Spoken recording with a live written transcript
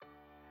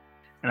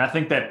And I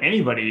think that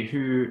anybody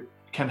who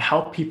can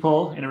help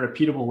people in a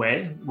repeatable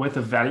way with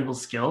a valuable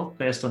skill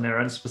based on their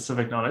own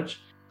specific knowledge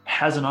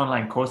has an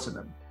online course in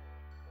them.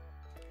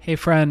 Hey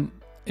friend,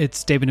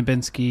 it's David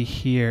Nabinski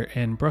here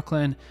in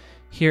Brooklyn.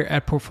 Here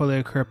at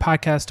Portfolio Career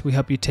Podcast, we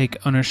help you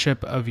take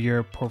ownership of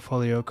your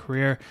portfolio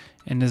career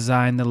and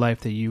design the life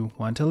that you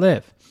want to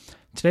live.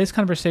 Today's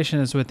conversation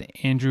is with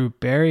Andrew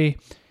Barry.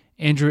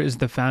 Andrew is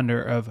the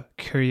founder of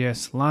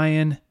Curious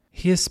Lion.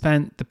 He has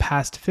spent the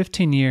past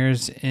 15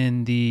 years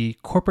in the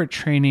corporate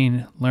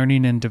training,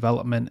 learning, and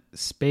development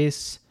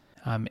space.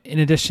 In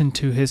addition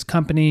to his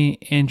company,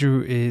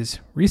 Andrew is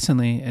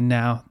recently and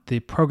now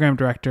the program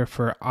director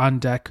for On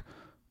Deck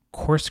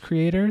Course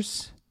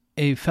Creators,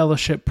 a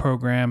fellowship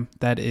program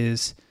that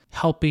is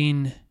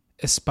helping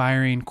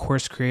aspiring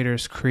course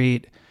creators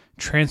create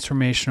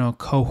transformational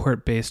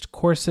cohort-based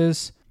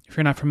courses. If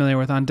you're not familiar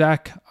with On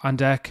Deck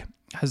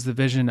has the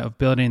vision of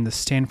building the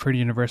Stanford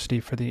University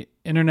for the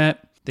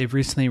internet. They've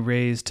recently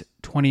raised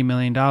 $20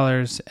 million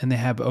and they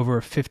have over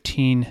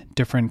 15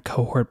 different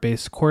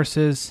cohort-based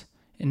courses.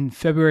 In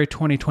February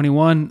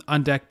 2021,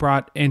 On Deck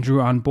brought Andrew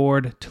on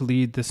board to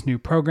lead this new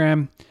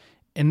program.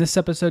 In this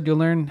episode, you'll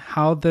learn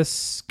how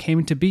this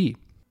came to be,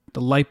 the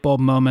light bulb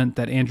moment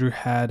that Andrew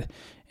had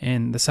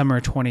in the summer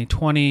of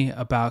 2020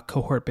 about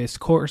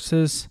cohort-based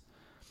courses,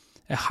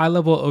 a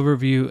high-level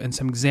overview and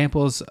some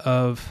examples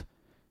of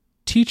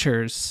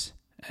teachers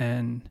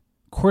and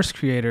course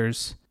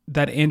creators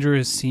that Andrew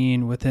has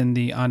seen within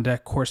the On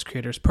Deck Course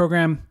Creators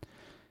program,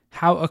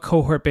 how a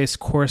cohort-based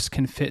course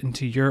can fit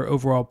into your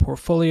overall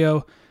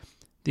portfolio,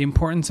 the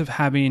importance of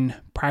having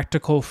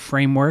practical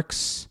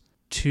frameworks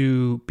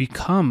to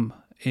become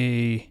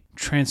a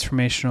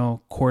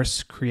transformational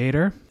course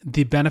creator,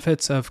 the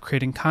benefits of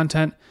creating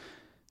content,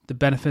 the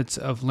benefits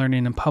of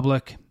learning in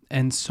public,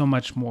 and so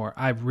much more.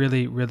 I've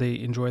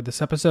really enjoyed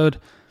this episode.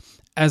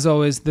 As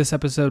always, this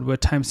episode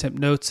with timestamp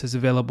notes is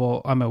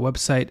available on my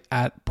website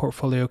at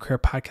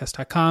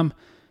portfoliocareerpodcast.com.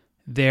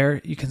 There,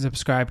 you can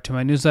subscribe to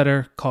my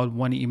newsletter called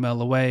One Email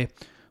Away,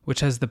 which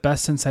has the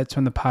best insights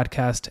from the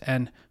podcast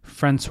and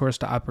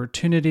friend-sourced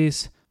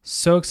opportunities.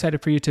 So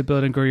excited for you to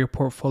build and grow your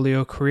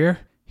portfolio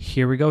career.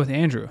 Here we go with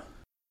Andrew.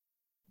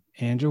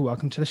 Andrew,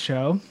 welcome to the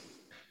show.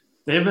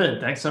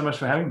 David, thanks so much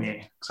for having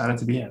me. Excited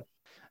to be here.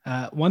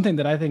 One thing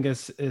that I think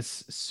is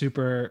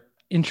super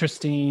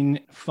interesting,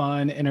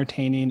 fun,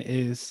 entertaining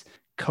is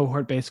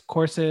cohort-based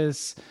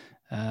courses,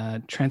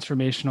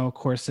 transformational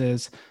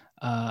courses.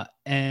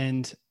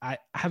 And I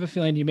have a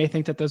feeling you may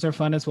think that those are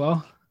fun as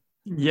well.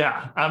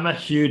 Yeah, I'm a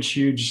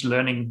huge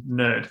learning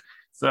nerd.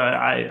 So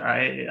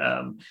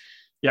I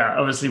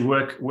obviously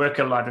work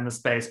a lot in the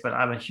space, but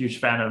I'm a huge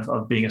fan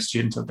of being a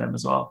student of them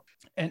as well.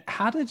 And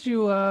how did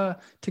you,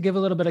 to give a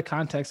little bit of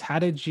context, how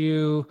did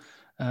you,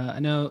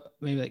 I know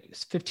maybe like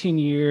 15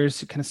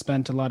 years, you kind of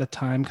spent a lot of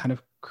time kind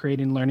of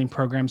creating learning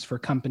programs for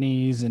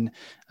companies and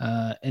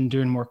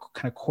doing more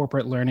kind of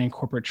corporate learning,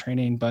 corporate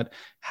training. But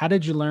how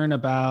did you learn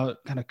about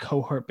kind of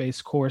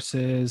cohort-based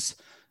courses?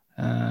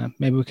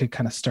 Maybe we could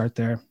kind of start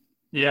there.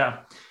 Yeah.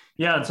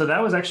 And so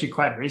that was actually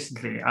quite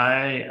recently.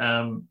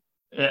 I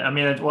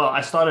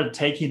started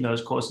taking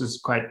those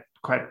courses quite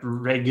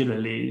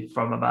regularly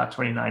from about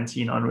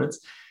 2019 onwards.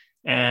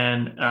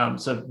 And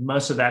so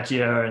most of that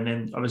year, and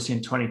then obviously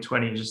in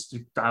 2020,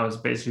 I was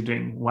basically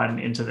doing one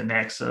into the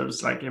next. So it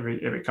was like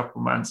every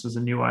couple of months was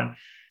a new one.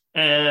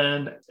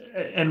 And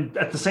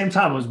at the same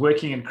time, I was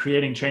working and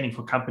creating training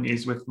for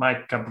companies with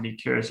my company,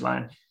 Curious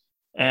Lion.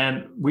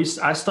 And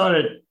I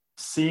started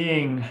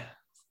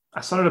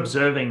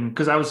observing,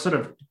 because I was sort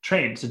of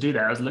trained to do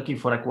that. I was looking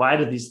for like, why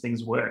do these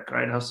things work,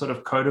 right? I was sort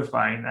of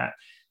codifying that.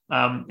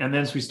 And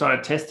then so we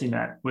started testing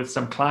that with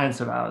some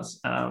clients of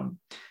ours,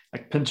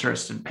 like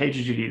Pinterest and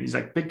PagerDuty, these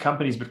like big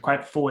companies, but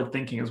quite forward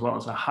thinking as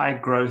well. So high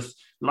growth,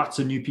 lots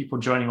of new people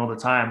joining all the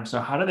time. So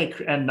how do they,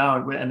 and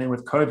then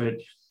with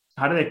COVID,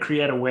 how do they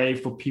create a way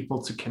for people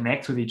to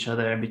connect with each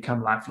other and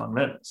become lifelong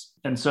learners?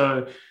 And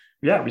so,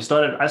 I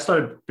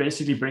started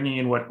basically bringing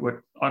in what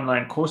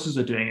online courses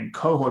are doing in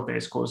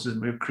cohort-based courses,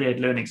 and we would create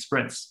learning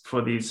sprints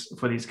for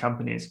these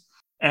companies.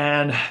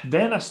 And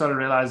then I started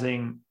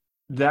realizing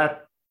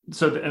that,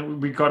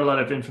 we got a lot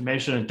of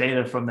information and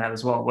data from that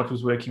as well, what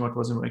was working, what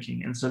wasn't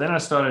working. And so then I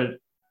started,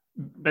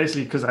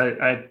 basically, because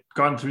I'd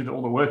gone through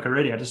all the work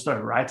already, I just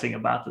started writing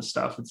about this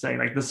stuff and saying,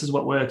 like, this is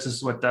what works, this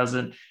is what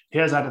doesn't.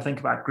 Here's how to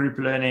think about group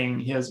learning.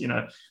 Here's,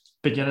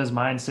 beginner's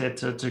mindset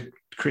to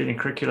creating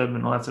curriculum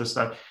and all that sort of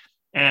stuff.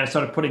 And I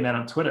started putting that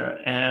on Twitter.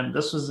 And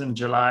this was in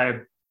July.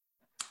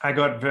 I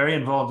got very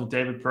involved with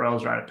David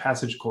Perel's Rite of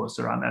Passage course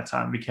around that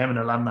time, became an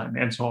alumni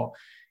mentor.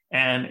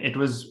 And it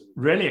was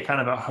really a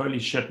kind of a holy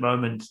shit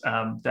moment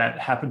that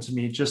happened to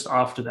me just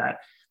after that,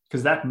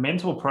 because that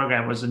mentor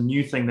program was a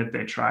new thing that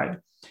they tried.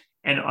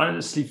 And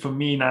honestly, for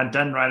me, and I'd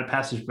done Rite of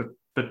Passage,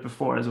 but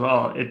before as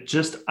well, it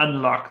just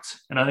unlocked,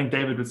 and I think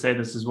David would say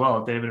this as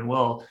well, David and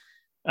Will,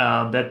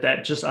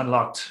 that just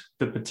unlocked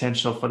the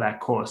potential for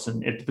that course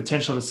and the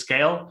potential to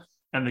scale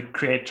and to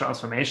create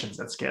transformations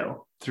at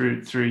scale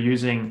through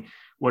using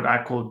what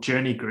I call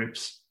journey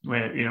groups,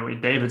 where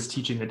David's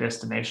teaching the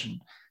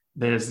destination.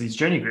 there's these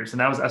journey groups, and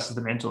that was us as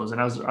the mentors. And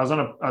I was on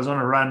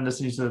a run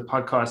listening to the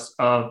podcast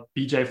of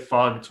BJ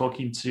Fogg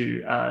talking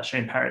to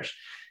Shane Parrish,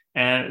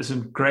 and it's a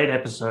great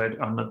episode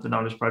on the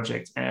Knowledge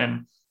Project.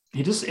 And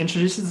he just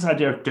introduces this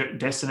idea of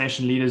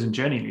destination leaders and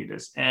journey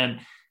leaders, and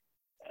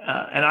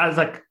I was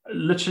like,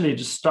 literally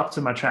just stopped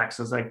in my tracks.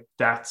 I was like,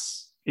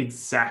 that's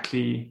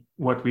exactly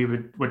what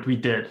we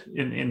did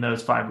in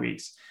those 5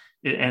 weeks.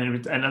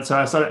 And so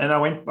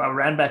I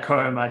ran back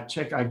home. I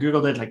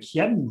Googled it. Like, he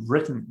hadn't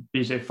written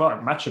BJ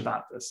Fogg much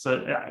about this.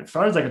 So as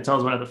far as I could tell, it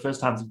was one of the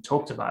first times he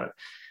talked about it.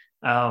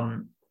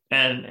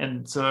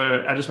 And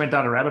so I just went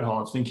down a rabbit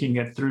hole of thinking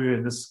it through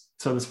in this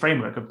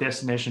framework of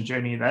destination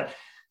journey,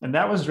 and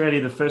that was really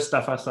the first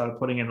stuff I started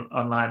putting in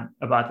online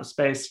about the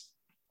space.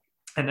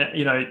 And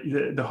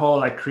the whole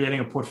like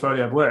creating a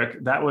portfolio of work,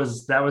 that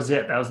was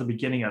it. That was the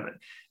beginning of it.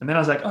 And then I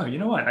was like, oh, you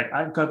know what?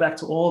 I go back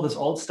to all this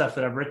old stuff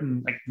that I've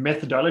written, like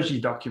methodology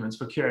documents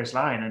for Curious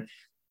Lion, and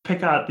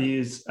pick out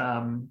these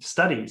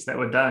studies that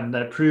were done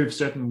that prove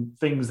certain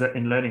things that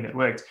in learning that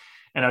worked.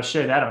 And I'll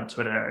share that on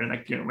Twitter.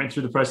 And went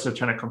through the process of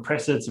trying to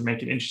compress it to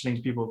make it interesting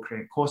to people,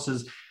 create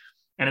courses.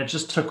 And it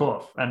just took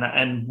off,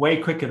 and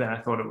way quicker than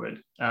I thought it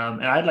would.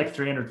 And I had like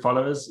 300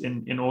 followers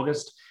in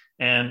August,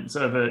 and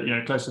sort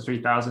of close to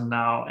 3,000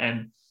 now.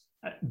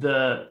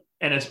 But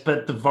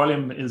the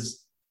volume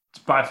is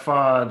by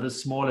far the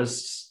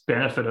smallest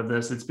benefit of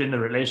this. It's been the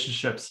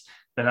relationships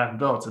that I've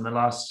built in the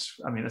last,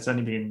 it's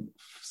only been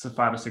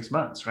 5 or 6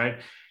 months, right?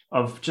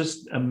 Of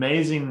just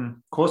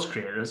amazing course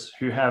creators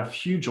who have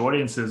huge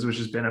audiences, which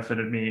has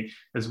benefited me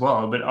as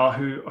well, but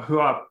who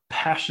are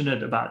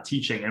passionate about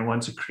teaching and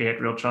want to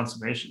create real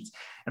transformations.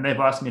 And they've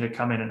asked me to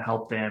come in and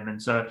help them.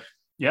 And so,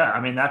 yeah,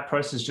 that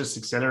process just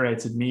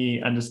accelerated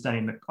me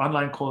understanding the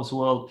online course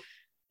world,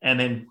 and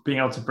then being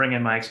able to bring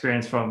in my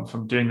experience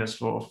from doing this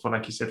for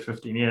like you said,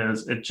 15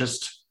 years. It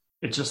just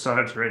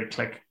started to really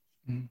click.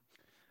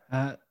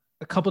 A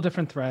couple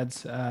different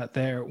threads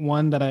there.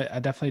 One that I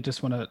definitely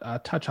just want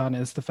to touch on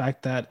is the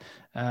fact that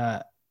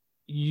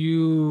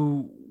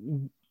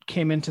you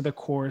came into the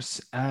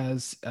course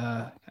as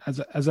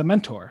a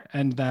mentor,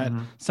 and that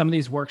some of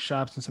these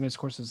workshops and some of these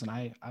courses, and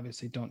I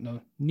obviously don't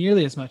know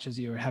nearly as much as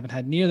you, or haven't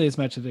had nearly as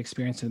much of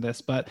experience in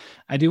this, but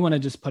I do want to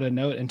just put a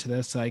note into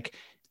this. Like,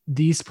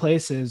 these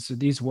places,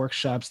 these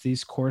workshops,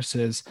 these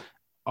courses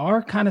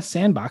are kind of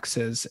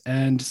sandboxes,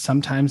 and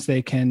sometimes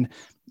they can,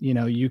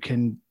 you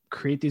can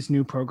create these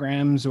new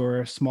programs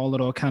or small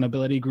little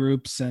accountability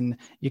groups, and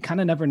you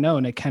kind of never know,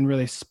 and it can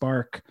really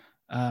spark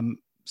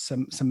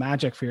some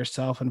magic for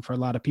yourself and for a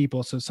lot of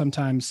people. So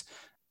sometimes,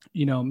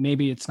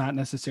 maybe it's not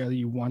necessarily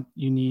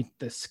you need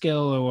the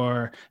skill,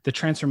 or the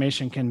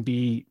transformation can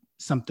be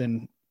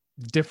something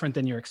different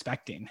than you're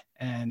expecting,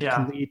 and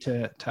can lead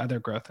to other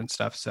growth and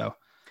stuff. So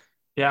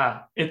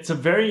yeah, it's a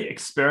very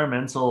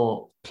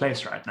experimental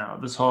place right now.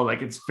 This whole,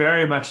 it's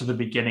very much at the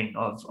beginning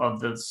of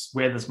this,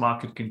 where this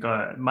market can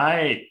go.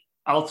 My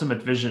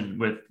ultimate vision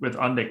with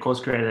on-deck course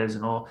creators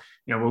and all,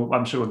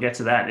 I'm sure we'll get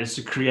to that, is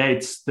to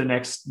create the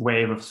next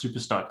wave of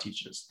superstar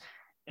teachers.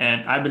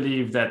 And I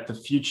believe that the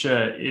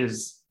future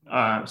is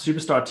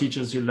superstar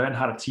teachers who learn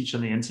how to teach on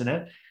the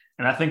internet.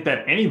 And I think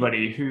that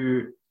anybody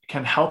who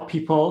can help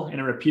people in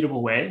a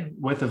repeatable way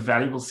with a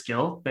valuable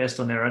skill based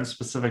on their own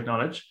specific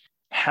knowledge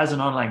has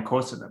an online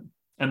course in them.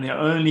 And the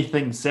only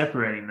thing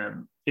separating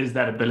them is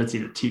that ability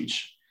to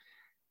teach.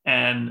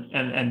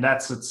 And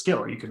that's a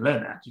skill. You can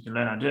learn that. You can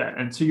learn how to do that.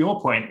 And to your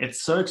point,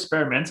 it's so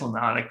experimental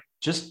now.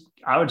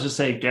 I would just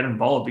say get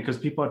involved, because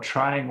people are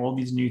trying all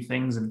these new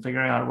things and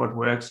figuring out what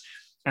works.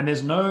 And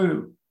there's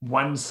no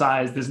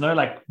there's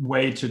no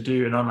way to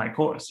do an online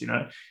course.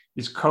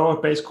 There's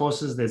cohort-based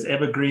courses, there's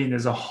evergreen,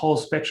 there's a whole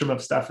spectrum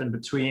of stuff in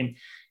between.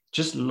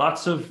 Just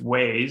lots of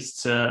ways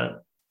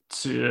to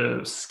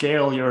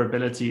scale your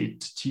ability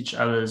to teach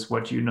others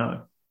what you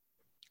know.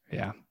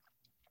 Yeah.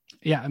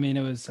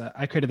 It was,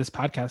 I created this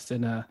podcast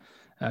in a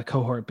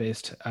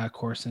cohort-based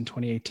course in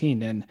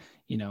 2018. And,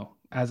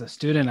 as a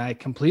student, I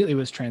completely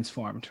was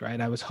transformed,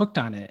 right? I was hooked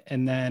on it.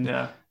 And then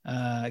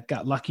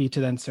got lucky to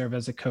then serve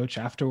as a coach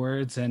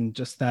afterwards. And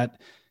just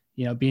that,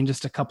 being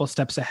just a couple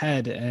steps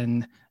ahead,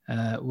 and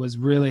was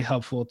really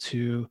helpful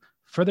to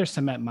further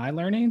cement my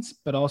learnings,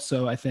 but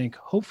also I think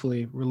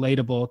hopefully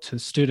relatable to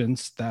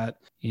students that,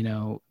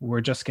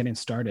 were just getting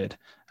started.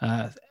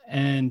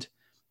 And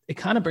it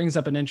kind of brings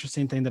up an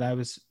interesting thing that I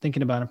was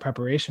thinking about in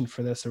preparation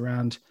for this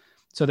around.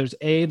 So there's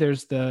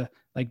the,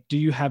 do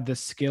you have the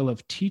skill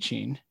of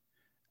teaching?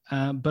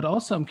 But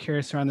also I'm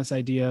curious around this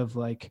idea of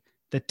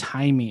the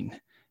timing,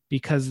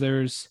 because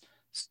there's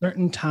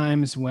certain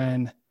times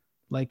when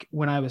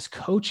I was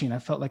coaching, I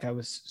felt like I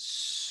was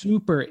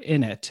super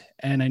in it,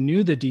 and I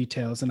knew the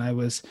details, and I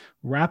was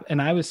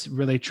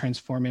really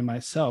transforming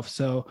myself.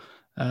 So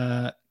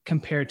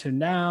compared to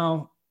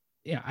now,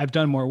 I've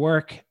done more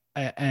work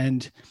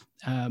and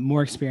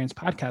more experienced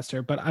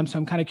podcaster, but I'm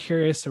kind of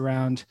curious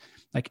around,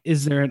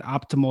 is there an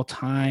optimal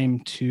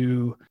time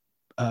to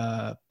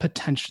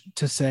potential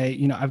to say,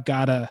 I've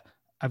got a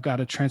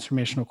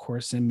transformational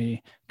course in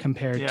me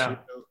compared to,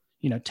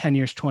 10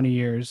 years, 20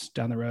 years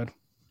down the road?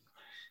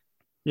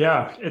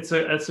 Yeah, it's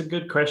a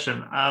good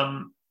question.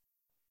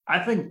 I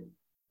think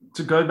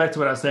to go back to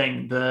what I was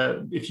saying,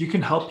 the if you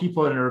can help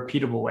people in a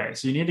repeatable way,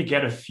 so you need to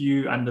get a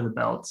few under the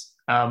belt.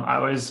 I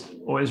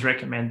always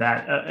recommend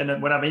that.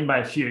 And what I mean by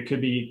a few, it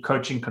could be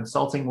coaching,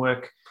 consulting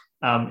work.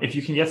 If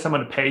you can get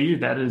someone to pay you,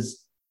 that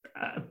is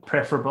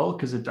preferable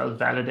because it does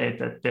validate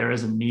that there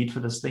is a need for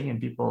this thing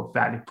and people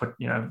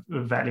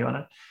value on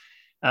it.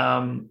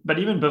 But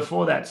even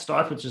before that,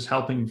 start with just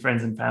helping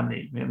friends and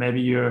family.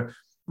 Maybe you're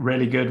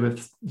really good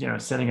with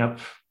setting up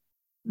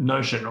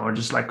Notion or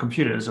just like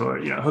computers or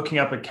hooking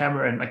up a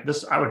camera and like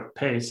this. I would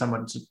pay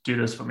someone to do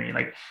this for me.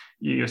 Like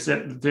you're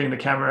doing the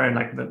camera and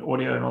like the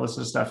audio and all this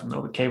sort of stuff and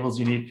all the cables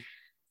you need.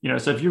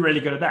 So if you're really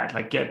good at that,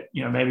 like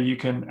maybe you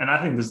can. And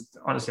I think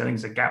I think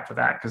there's a gap for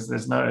that because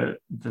there's no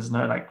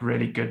like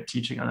really good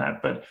teaching on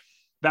that. But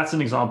that's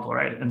an example,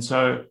 right? And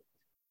so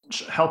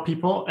help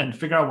people and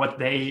figure out what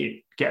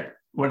they get,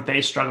 what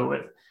they struggle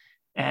with,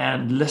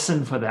 and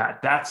listen for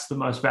that. That's the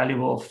most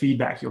valuable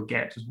feedback you'll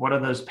get. What are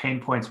those pain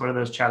points? What are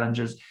those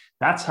challenges?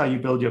 That's how you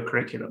build your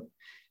curriculum.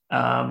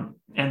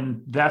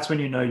 And that's when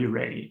you're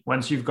ready.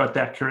 Once you've got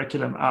that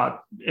curriculum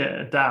out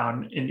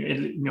down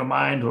in your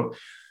mind,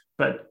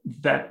 but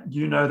that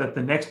that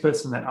the next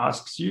person that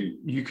asks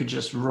you could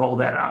just roll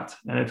that out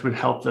and it would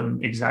help them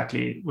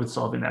exactly with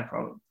solving that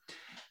problem.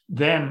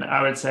 Then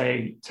I would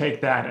say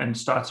take that and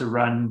start to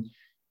run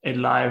a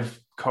live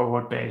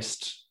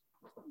cohort-based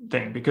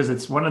thing because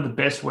it's one of the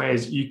best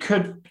ways. You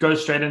could go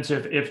straight into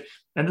if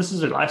and this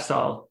is a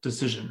lifestyle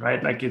decision,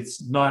 right? Like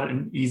it's not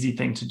an easy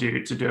thing to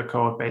do a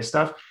cohort-based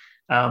stuff.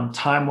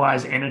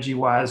 Time-wise,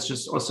 energy-wise,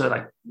 just also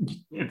like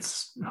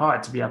it's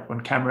hard to be up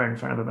on camera in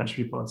front of a bunch of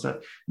people. And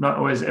so not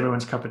always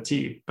everyone's cup of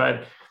tea,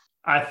 but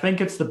I think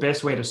it's the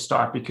best way to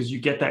start because you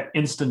get that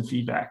instant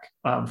feedback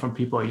from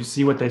people. You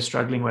see what they're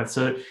struggling with.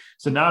 So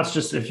now it's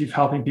just if you're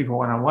helping people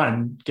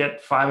one-on-one,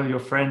 get 5 of your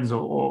friends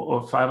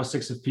or 5 or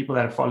 6 of people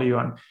that follow you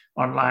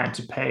online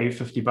to pay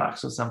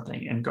 $50 or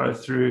something and go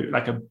through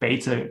like a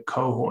beta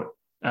cohort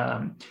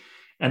and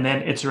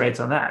then iterate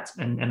on that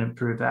and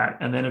improve that.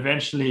 And then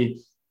eventually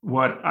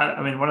one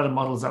of the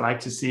models I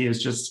like to see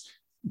is just,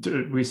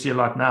 we see a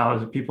lot now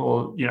is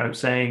people,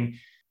 saying,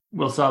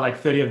 we'll sell like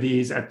 30 of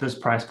these at this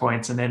price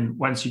point. And then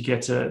once you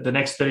get to the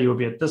next 30 will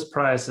be at this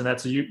price. And I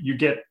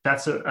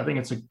think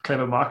it's a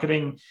clever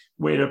marketing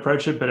way to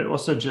approach it, but it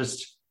also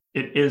just,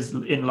 it is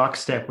in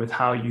lockstep with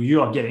how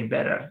you are getting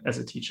better as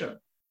a teacher.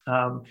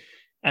 As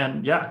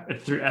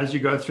you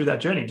go through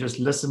that journey, just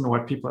listen to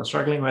what people are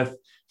struggling with,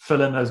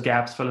 fill in those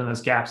gaps.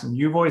 And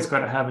you've always got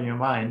to have in your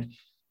mind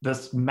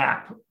this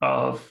map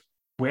of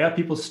where are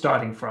people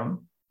starting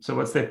from? So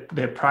what's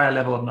their prior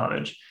level of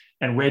knowledge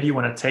and where do you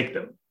want to take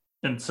them?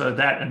 And so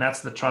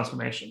that's the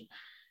transformation.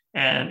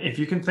 And if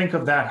you can think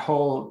of that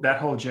whole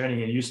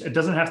journey, and it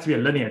doesn't have to be a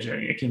linear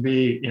journey. It can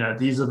be,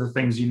 these are the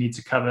things you need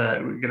to cover.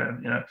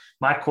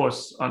 My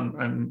course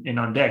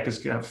on deck is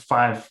going to have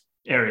 5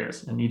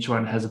 areas, and each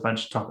one has a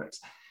bunch of topics.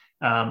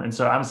 And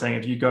so I'm saying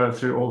if you go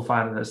through all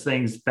 5 of those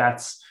things,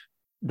 that's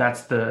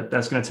going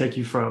to take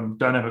you from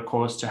don't have a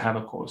course to have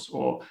a course,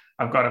 or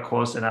I've got a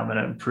course and I'm going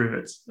to improve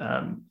it.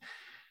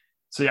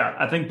 So yeah,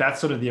 I think that's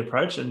sort of the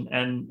approach, and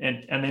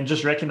then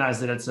just recognize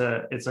that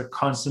it's a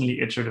constantly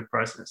iterative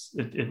process.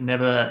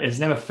 It's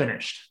never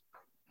finished.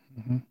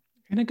 Mm-hmm.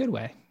 In a good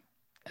way.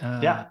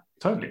 Yeah,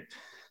 totally.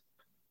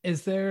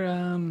 Is there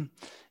and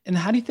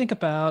how do you think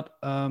about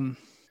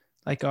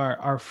like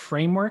our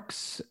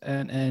frameworks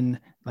and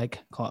like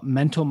call it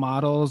mental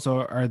models,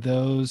 or are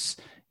those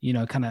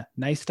kind of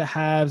nice to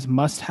haves,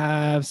 must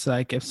haves?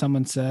 Like if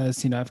someone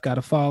says, I've got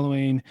a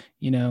following,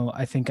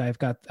 I think I've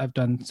got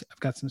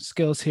some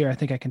skills here. I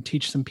think I can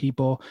teach some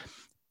people.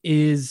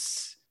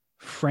 Is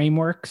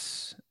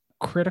frameworks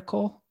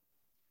critical?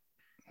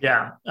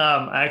 Yeah.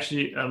 I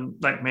actually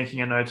like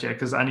making a note here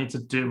because I need to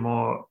do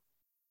more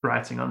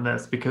writing on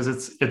this because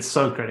it's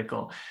so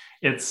critical.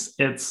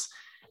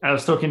 I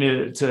was talking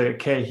to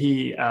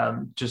Kei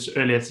just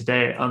earlier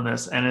today on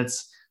this, and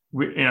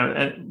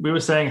we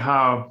were saying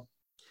how.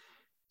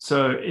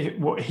 So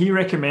what he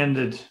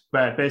recommended,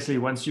 but basically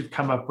once you've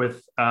come up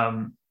with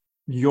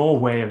your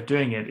way of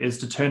doing it, is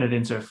to turn it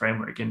into a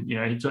framework. And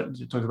he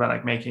talked about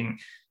like making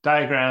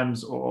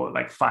diagrams or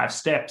like 5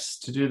 steps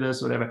to do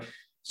this or whatever.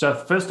 So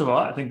first of all,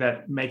 I think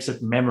that makes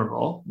it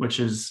memorable, which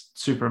is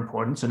super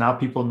important. So now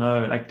people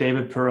know, like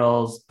David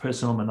Perel's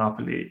Personal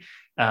Monopoly,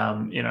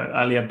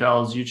 Ali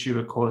Abdal's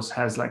YouTuber course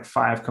has like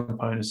 5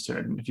 components to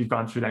it. And if you've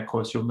gone through that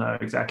course, you'll know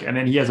exactly. And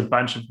then he has a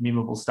bunch of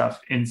memorable stuff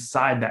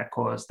inside that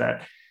course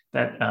that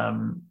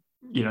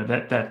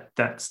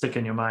stick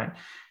in your mind.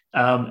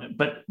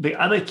 But the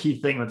other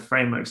key thing with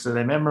frameworks, so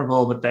they're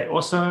memorable, but they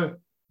also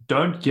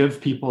don't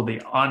give people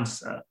the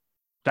answer.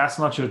 That's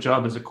not your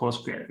job as a course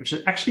creator, which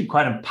is actually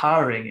quite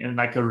empowering and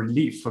like a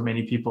relief for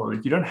many people.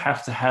 Like you don't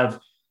have to have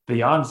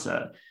the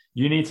answer.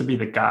 You need to be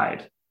the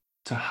guide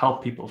to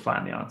help people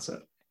find the answer.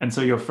 And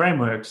so your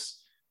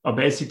frameworks are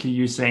basically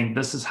you saying,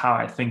 this is how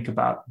I think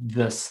about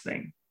this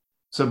thing.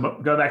 So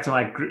go back to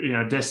like,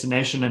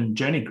 destination and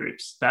journey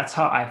groups. That's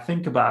how I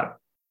think about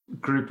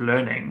group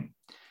learning.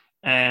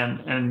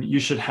 and you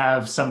should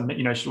have some,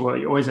 well,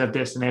 you always have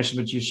destination,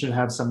 but you should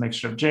have some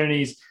mixture of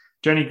journey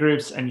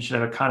groups, and you should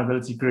have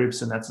accountability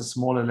groups, and that's a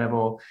smaller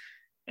level.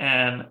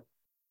 And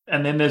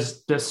and then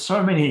there's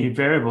so many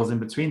variables in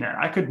between that.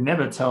 I could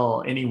never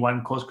tell any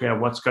one course creator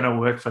what's going to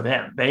work for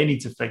them. They need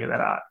to figure that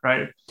out,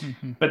 right?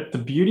 Mm-hmm. But the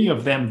beauty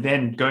of them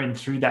then going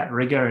through that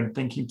rigor and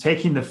thinking,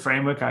 taking the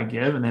framework I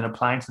give and then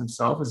applying to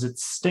themselves, is it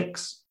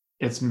sticks.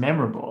 It's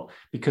memorable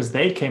because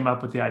they came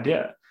up with the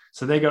idea.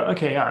 So they go,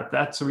 okay, yeah,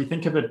 that's, so we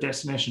think of a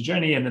destination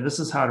journey, and then this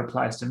is how it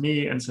applies to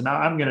me. And so now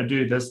I'm going to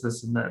do this,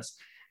 this, and this.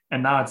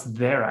 And now it's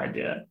their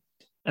idea.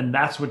 And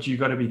that's what you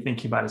got to be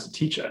thinking about as a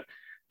teacher.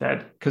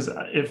 That, because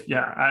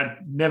I'd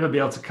never be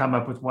able to come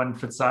up with one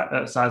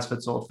size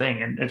fits all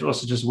thing, and it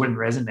also just wouldn't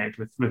resonate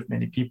with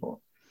many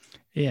people.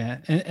 Yeah,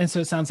 and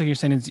so it sounds like you're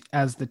saying,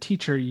 as the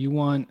teacher, you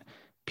want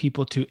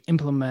people to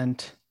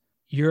implement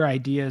your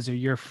ideas or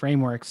your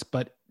frameworks,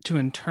 but to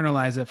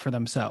internalize it for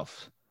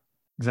themselves.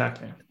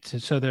 Exactly.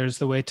 So there's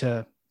the way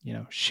to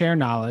share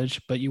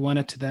knowledge, but you want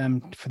it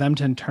for them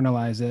to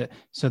internalize it.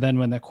 So then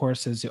when the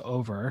course is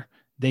over,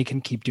 they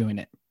can keep doing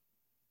it.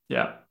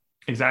 Yeah,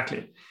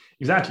 exactly.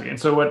 And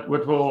so what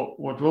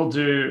we'll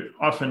do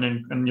often,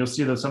 and you'll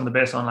see that some of the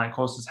best online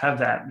courses have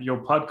that.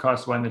 Your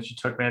podcast one that you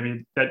took,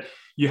 maybe, that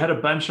you had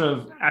a bunch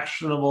of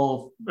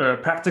actionable,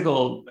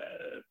 practical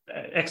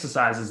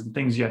exercises and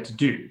things you had to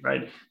do,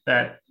 right?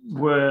 That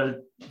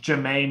were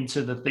germane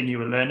to the thing you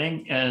were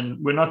learning, and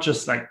we're not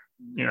just like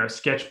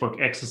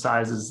sketchbook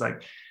exercises.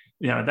 Like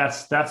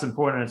that's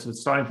important. It's a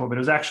starting point, but it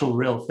was actual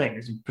real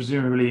things.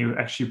 Presumably, you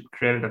actually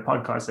created a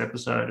podcast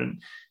episode,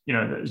 and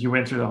you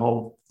went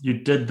through you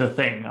did the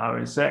thing, I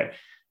always say.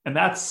 And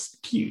that's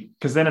key,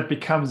 because then it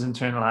becomes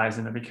internalized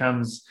and it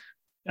becomes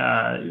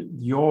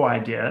your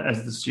idea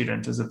as the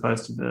student, as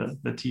opposed to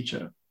the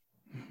teacher.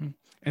 Mm-hmm.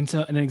 And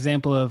so an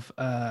example of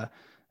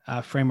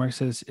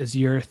frameworks is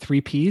your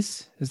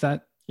 3Ps. Is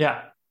that?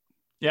 Yeah,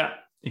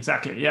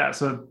 exactly. Yeah.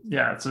 So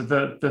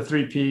the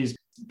 3Ps: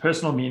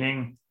 personal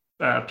meaning,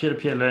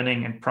 peer-to-peer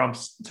learning, and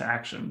prompts to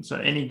action. So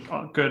any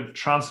good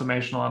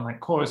transformational online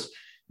course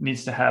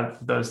needs to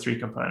have those three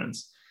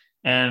components.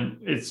 And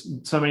it's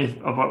so many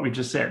of what we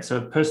just said. So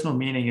personal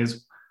meaning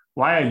is,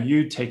 why are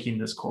you taking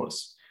this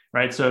course,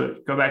 right? So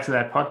go back to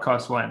that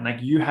podcast one.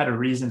 Like, you had a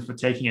reason for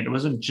taking it. It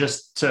wasn't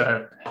just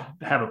to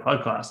have a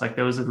podcast. Like,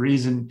 there was a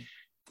reason,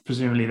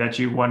 presumably, that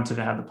you wanted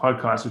to have the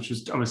podcast, which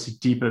was obviously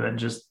deeper than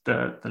just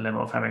the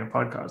level of having a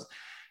podcast.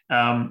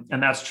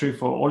 And that's true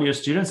for all your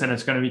students, and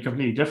it's going to be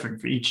completely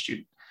different for each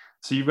student.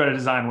 So you've got to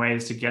design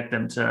ways to get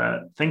them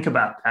to think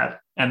about that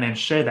and then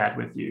share that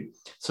with you,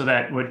 so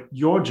that what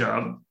your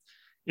job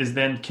is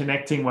then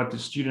connecting what the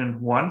student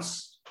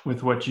wants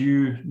with what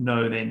you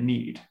know they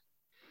need.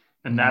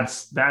 And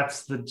that's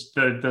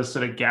the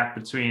sort of gap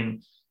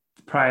between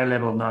the prior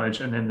level of knowledge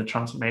and then the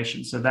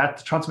transformation. So that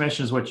the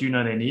transformation is what you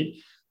know they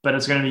need, but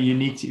it's going to be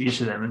unique to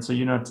each of them. And so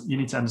you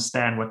need to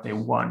understand what they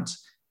want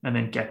and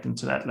then get them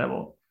to that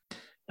level.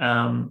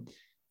 And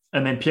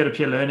then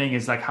peer-to-peer learning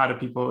is like, how do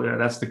people,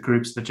 that's the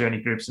groups, the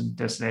journey groups and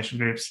destination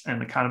groups,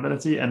 and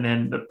accountability. And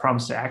then the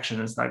prompts to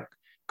action is like,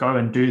 go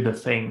and do the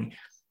thing.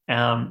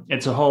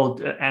 It's a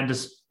whole,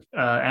 Anders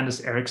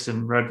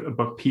Ericsson wrote a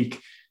book,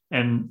 Peak,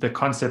 and the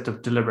concept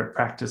of deliberate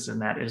practice in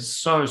that is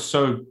so,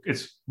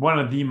 it's one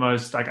of the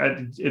most, like,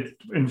 it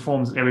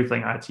informs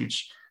everything I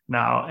teach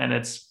now. And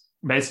it's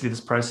basically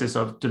this process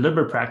of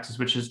deliberate practice,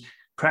 which is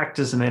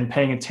practice and then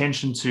paying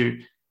attention to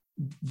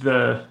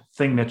the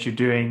thing that you're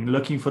doing,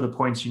 looking for the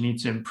points you need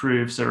to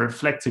improve, so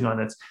reflecting on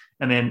it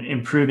and then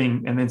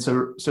improving, and then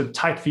so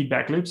tight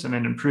feedback loops, and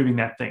then improving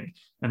that thing,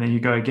 and then you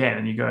go again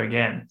and you go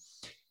again.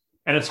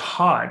 And it's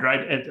hard,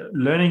 right?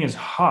 Learning is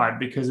hard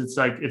because it's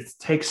like, it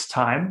takes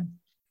time,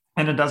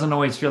 and it doesn't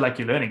always feel like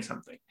you're learning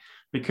something,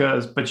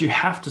 but you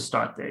have to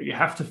start there. You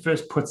have to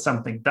first put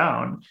something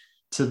down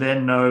to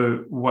then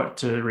know what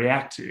to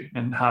react to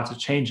and how to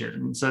change it.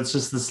 And so it's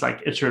just this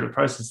like iterative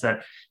process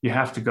that you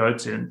have to go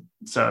to. And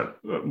so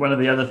one of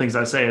the other things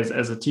I say is,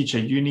 as a teacher,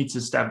 you need to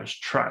establish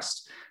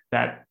trust,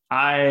 that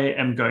I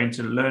am going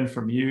to learn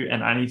from you,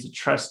 and I need to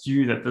trust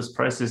you that this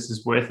process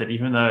is worth it,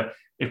 even though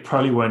it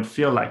probably won't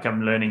feel like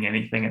I'm learning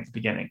anything at the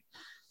beginning.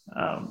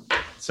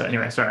 So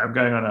anyway, sorry, I'm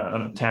going on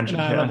a tangent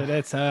here. I love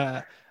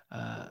it.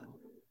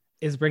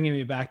 Is bringing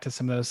me back to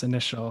some of those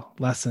initial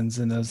lessons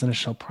and those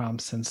initial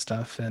prompts and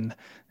stuff. And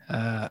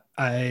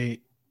I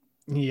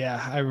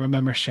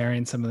remember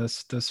sharing some of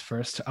those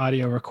first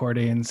audio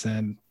recordings,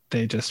 and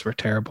they just were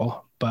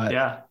terrible. But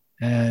yeah.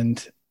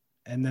 And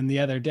then the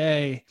other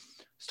day I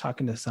was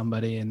talking to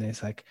somebody, and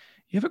they's like,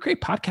 "You have a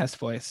great podcast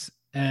voice."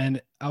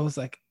 And I was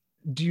like,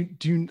 do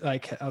you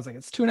like, I was like,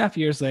 it's 2.5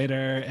 years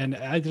later, and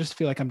I just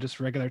feel like I'm just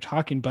regular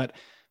talking. But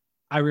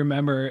I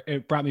remember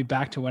it brought me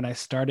back to when I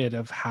started,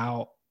 of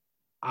how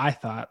I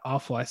thought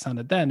awful I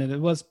sounded then. And it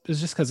was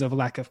just because of a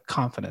lack of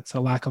confidence, a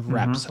lack of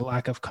reps, a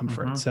lack of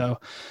comfort. So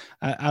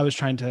I was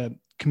trying to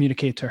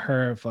communicate to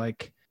her of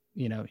like,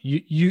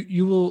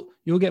 you'll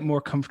get more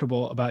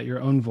comfortable about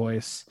your own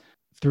voice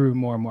through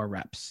more and more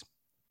reps.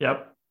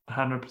 Yep.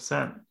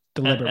 100%.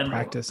 deliberate and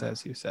practice,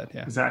 as you said.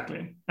 Yeah.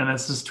 exactly. And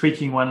it's just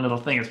tweaking one little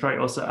thing. It's probably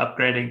also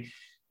upgrading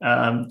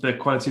the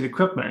quality of the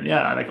equipment.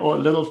 Yeah, like all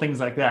little things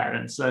like that,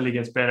 and slowly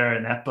gets better,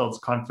 and that builds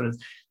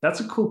confidence. That's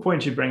a cool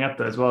point you bring up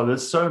though as well.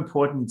 That's so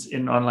important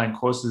in online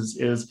courses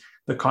is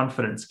the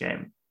confidence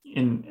game.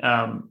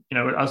 I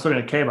was talking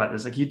to Kay about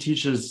this. Like he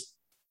teaches,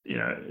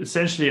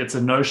 essentially it's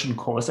a Notion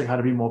course, like how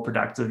to be more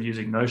productive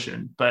using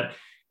Notion, but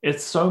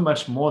it's so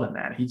much more than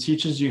that. He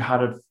teaches you how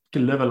to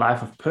live a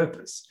life of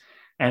purpose.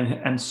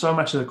 And so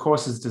much of the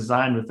course is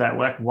designed with that.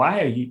 Like,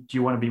 do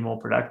you want to be more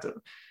productive?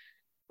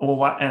 Or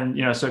what? And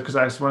so because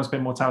I just want to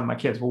spend more time with my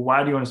kids. Well,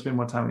 why do you want to spend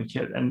more time with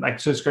your kid? And like,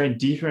 so it's going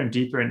deeper and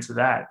deeper into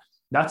that.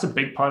 That's a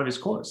big part of his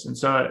course. And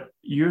so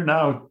you're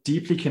now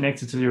deeply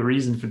connected to your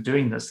reason for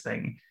doing this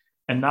thing.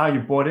 And now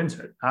you're bought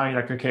into it. Now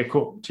you're like, okay,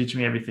 cool. Teach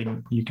me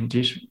everything you can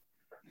teach me.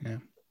 Yeah,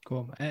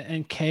 cool.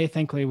 And Kay,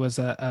 thankfully, was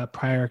a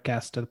prior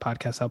guest to the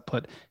podcast. I'll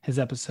put his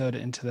episode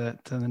into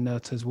the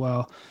notes as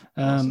well.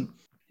 Awesome.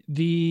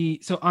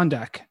 So on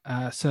deck,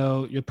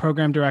 so you're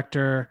program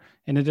director,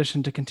 in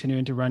addition to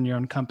continuing to run your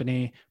own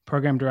company,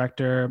 program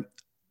director,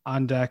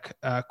 on deck,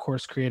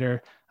 course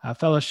creator,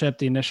 fellowship,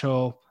 the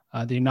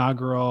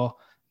inaugural,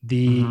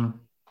 the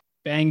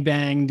bang,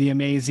 bang, the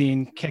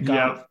amazing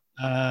kickoff,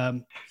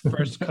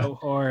 first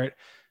cohort,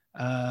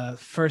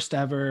 first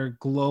ever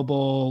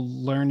global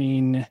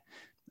learning,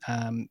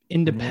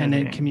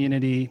 independent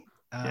community,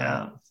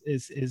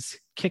 is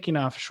kicking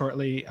off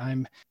shortly.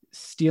 I'm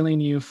stealing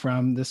you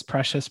from this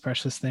precious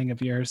thing of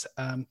yours.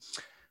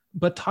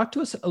 But talk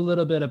to us a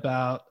little bit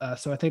about,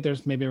 so I think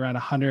there's maybe around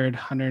 100,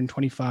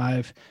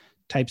 125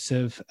 types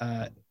of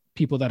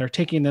people that are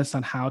taking this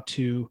on how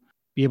to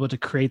be able to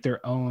create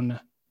their own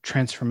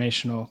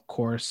transformational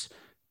course.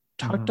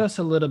 Talk to us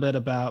a little bit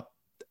about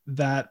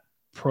that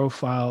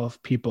profile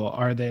of people.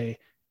 Are they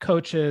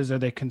coaches? Are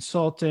they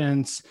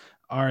consultants?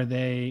 Are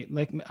they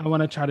I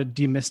want to try to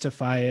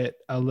demystify it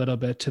a little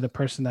bit to the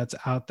person that's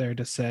out there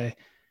to say,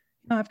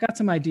 I've got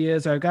some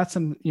ideas, or I've got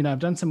some, I've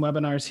done some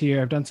webinars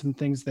here, I've done some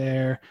things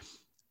there.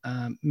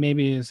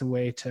 Maybe as a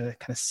way to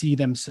kind of see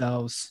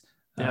themselves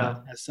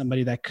as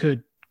somebody that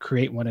could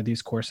create one of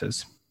these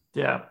courses.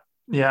 Yeah.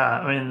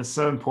 I mean, it's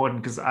so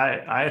important because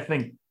I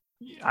think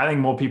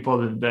more people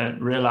than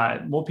realize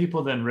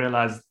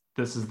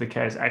this is the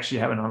case actually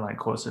have an online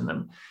course in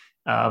them.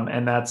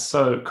 And that's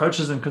so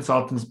coaches and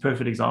consultants,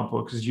 perfect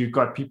example, because you've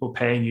got people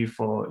paying you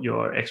for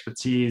your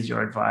expertise,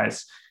 your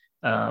advice.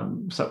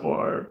 Sometimes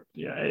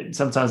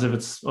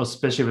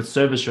especially if it's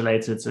service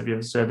related. So if you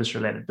have a service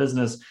related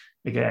business,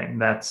 again,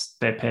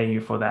 they're paying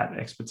you for that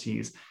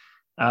expertise.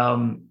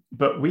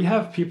 But we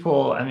have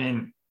people, I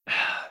mean,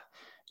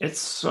 it's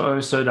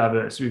so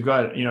diverse. We've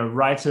got,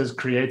 writers,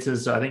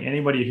 creators. So I think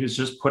anybody who's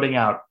just putting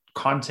out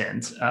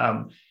content,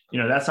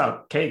 that's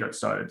how Kay got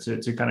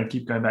started, to kind of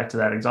keep going back to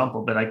that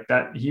example. But like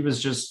that, he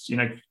was just,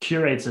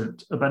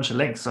 curated a bunch of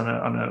links on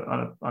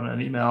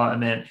an email,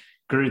 and then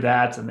grew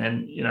that. And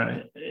then,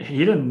 he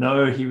didn't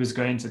know he was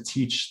going to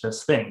teach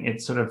this thing.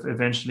 It sort of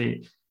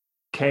eventually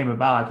came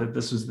about that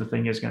this was the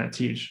thing he was going to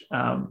teach.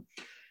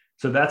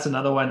 So that's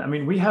another one. I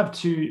mean, we have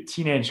 2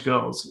 teenage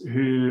girls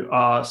who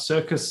are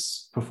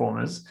circus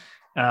performers.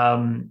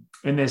 In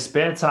their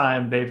spare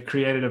time, they've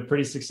created a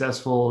pretty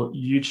successful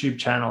YouTube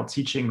channel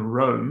teaching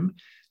Rome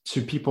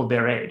to people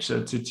their age,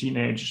 so to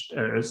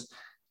teenagers.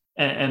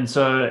 And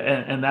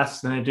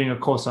that's, then they're doing a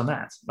course on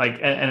that.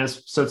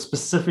 It's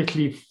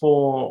specifically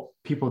for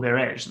people their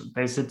age.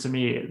 They said to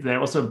me, they're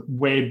also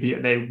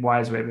they're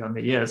wise way beyond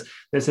their years.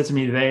 They said to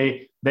me,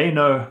 they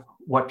know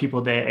what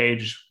people their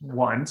age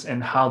want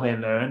and how they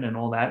learn and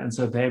all that. And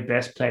so they're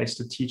best placed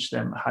to teach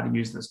them how to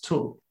use this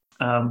tool.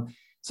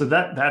 So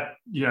that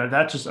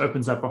just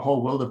opens up a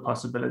whole world of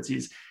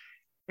possibilities.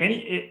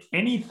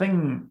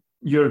 Anything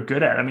you're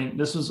good at. I mean,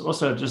 this was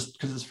also just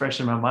because it's fresh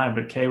in my mind,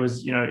 but Kay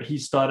was, he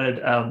started,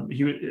 in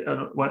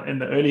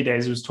the early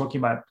days, he was talking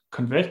about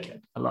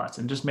ConvertKit a lot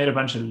and just made a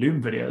bunch of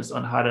Loom videos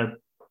on how to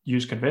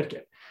use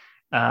ConvertKit.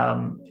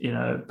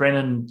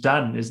 Brennan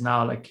Dunn is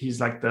now he's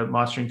the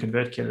mastering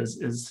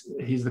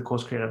ConvertKit he's the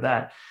course creator of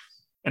that.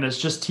 And it's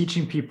just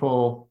teaching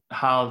people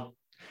how.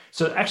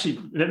 So actually,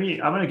 I'm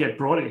going to get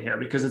broader here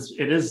because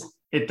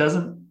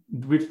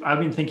I've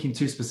been thinking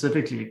too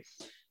specifically.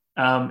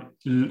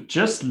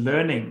 Just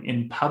learning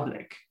in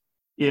public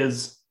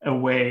is a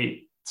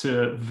way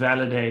to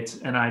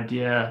validate an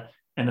idea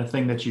and a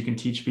thing that you can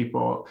teach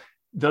people.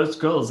 Those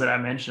girls that I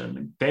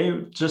mentioned,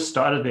 they just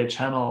started their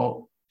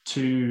channel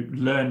to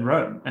learn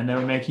Rome, and they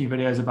were making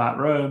videos about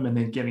Rome and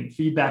then getting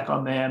feedback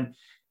on them,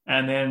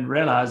 and then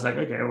realized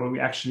okay, well, we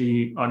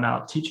actually are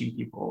now teaching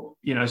people,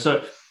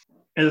 so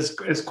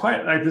it's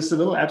quite this a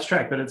little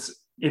abstract, but it's,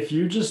 if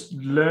you just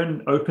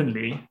learn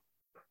openly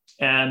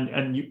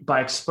and you,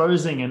 by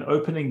exposing and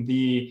opening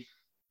the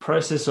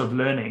process of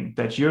learning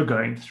that you're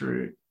going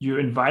through, you're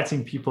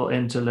inviting people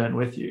in to learn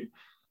with you.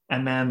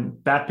 And then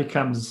that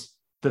becomes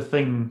the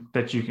thing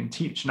that you can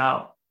teach.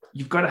 Now,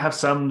 you've got to have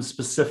some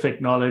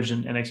specific knowledge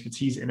and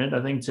expertise in it,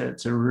 I think,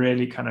 to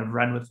really kind of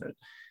run with it.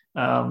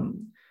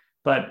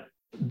 But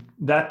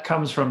that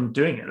comes from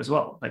doing it as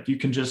well. Like you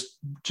can just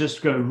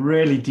go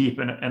really deep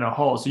in a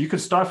hole. So you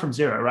could start from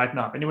zero right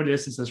now. If anybody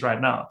listens to this right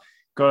now,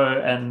 go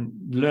and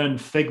learn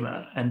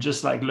Figma and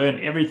just like learn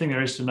everything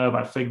there is to know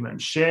about Figma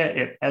and share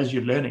it as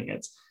you're learning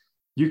it.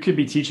 You could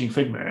be teaching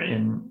Figma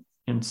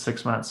in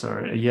 6 months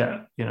or a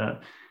year, you know.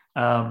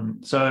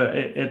 So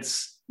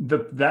it's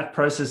that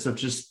process of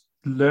just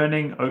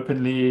learning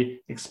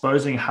openly,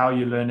 exposing how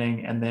you're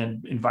learning, and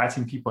then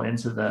inviting people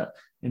into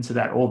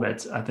that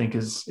orbit, I think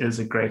is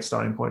a great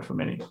starting point for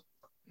many.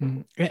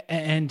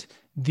 And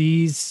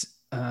these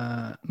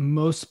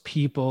most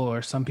people,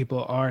 or some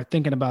people, are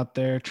thinking about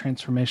their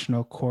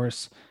transformational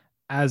course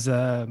as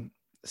a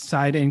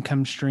side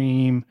income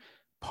stream,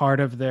 part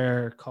of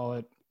their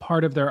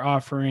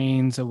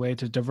offerings, a way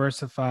to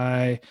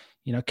diversify,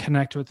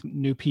 connect with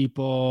new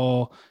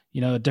people,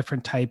 a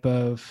different type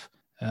of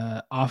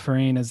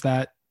offering. Is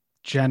that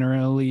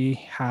generally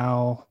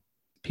how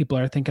people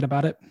are thinking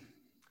about it?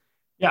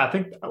 Yeah, I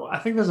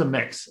think there's a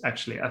mix,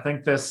 actually. I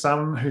think there's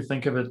some who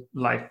think of it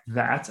like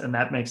that, and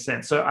that makes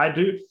sense. So I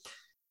do.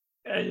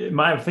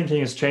 My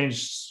thinking has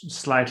changed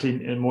slightly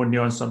and more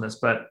nuanced on this,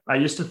 but I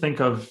used to think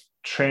of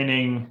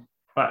training.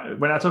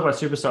 When I talk about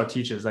superstar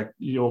teachers, like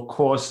your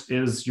course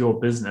is your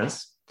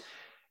business,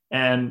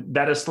 and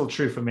that is still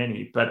true for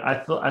many. But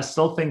I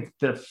still think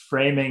the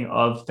framing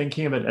of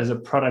thinking of it as a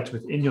product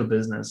within your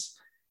business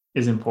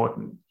is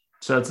important.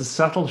 So it's a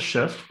subtle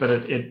shift, but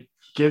it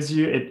gives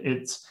you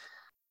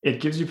it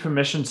gives you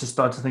permission to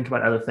start to think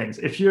about other things.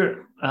 If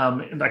you're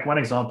like one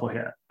example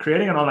here,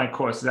 creating an online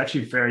course is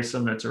actually very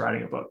similar to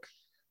writing a book.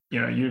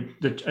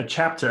 A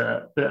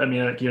chapter,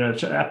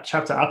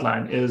 chapter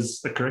outline is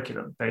the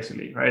curriculum,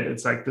 basically, right?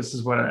 It's like, this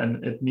is what,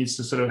 and it needs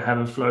to sort of have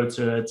a flow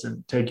to it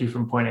and take you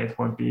from point A to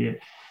point B.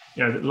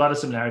 A lot of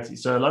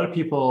similarities. So a lot of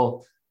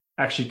people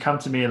actually come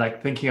to me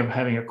like thinking of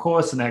having a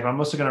course, and they go, I'm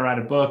also going to write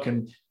a book.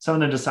 And some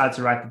of them decide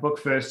to write the book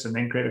first and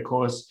then create a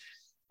course.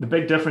 The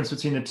big difference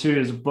between the two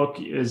is a book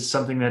is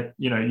something that,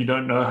 you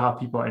don't know how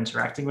people are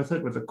interacting with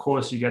it. With a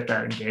course, you get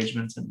that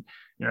engagement, and,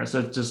 so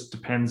it just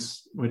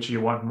depends which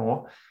you want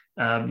more.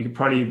 You can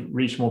probably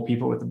reach more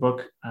people with the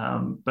book.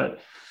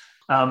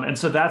 And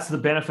so that's the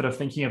benefit of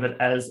thinking of it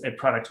as a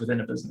product within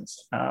a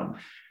business.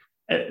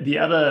 The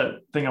other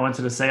thing I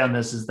wanted to say on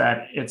this is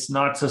that it's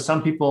not, so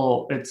some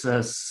people, it's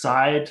a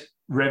side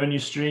revenue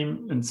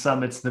stream, and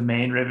some it's the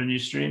main revenue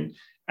stream.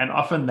 And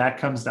often that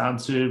comes down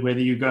to whether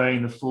you're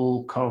going the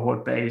full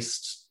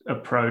cohort-based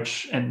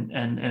approach and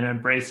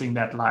embracing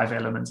that live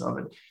element of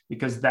it,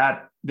 because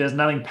there's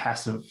nothing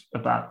passive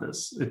about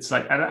this. It's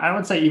like, I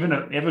would say even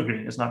an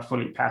evergreen is not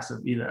fully passive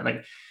either.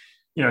 Like,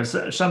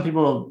 so some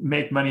people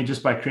make money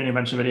just by creating a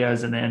bunch of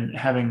videos and then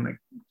having like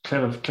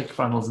clever click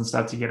funnels and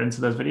stuff to get into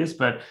those videos,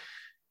 but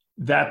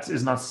that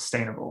is not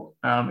sustainable.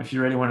 If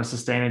you really want to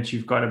sustain it,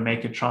 you've got to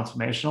make it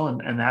transformational,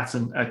 and that's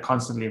a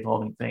constantly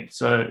evolving thing.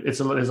 So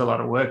there's a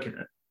lot of work in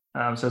it.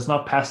 So it's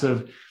not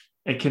passive.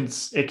 It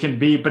can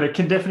be, but it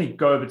can definitely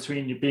go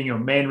between you being your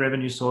main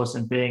revenue source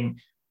and being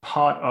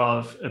part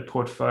of a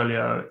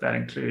portfolio that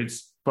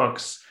includes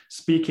books,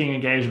 speaking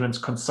engagements,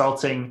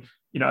 consulting.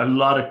 A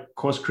lot of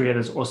course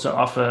creators also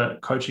offer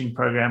coaching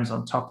programs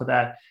on top of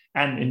that,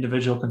 and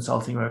individual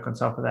consulting work on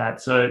top of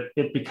that. So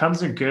it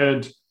becomes a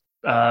good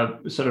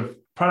sort of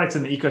product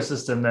in the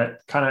ecosystem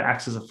that kind of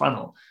acts as a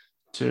funnel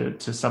to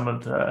some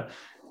of the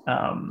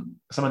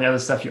other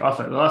stuff you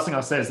offer. The last thing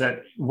I'll say is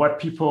that what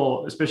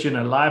people, especially in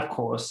a live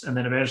course, and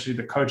then eventually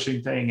the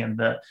coaching thing and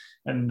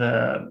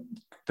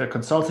the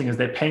consulting, is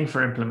they're paying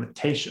for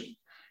implementation,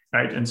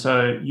 right? And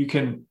so you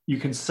can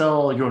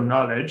sell your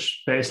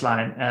knowledge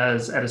baseline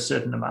as at a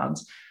certain amount,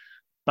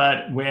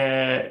 but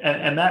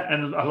and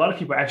a lot of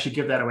people actually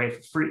give that away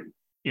for free.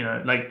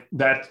 Like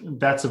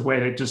that's a way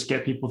to just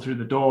get people through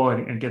the door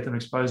and get them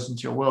exposed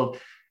into your world.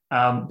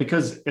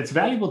 Because it's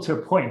valuable to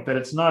a point, but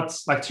it's not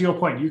like, to your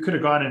point, you could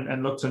have gone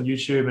and looked on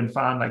YouTube and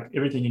found like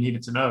everything you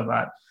needed to know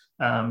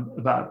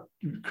about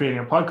creating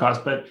a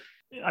podcast. But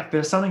like,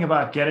 there's something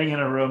about getting in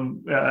a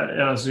room, in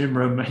a Zoom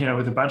room,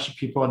 with a bunch of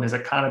people, and there's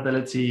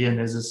accountability, and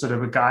there's a sort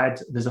of a guide,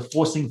 there's a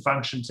forcing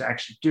function to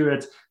actually do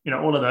it,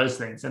 all of those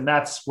things. And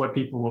that's what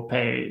people will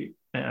pay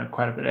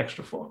quite a bit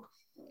extra for.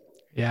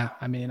 Yeah.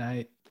 I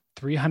mean,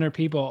 300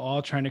 people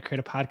all trying to create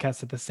a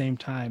podcast at the same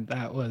time.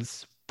 That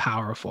was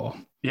powerful.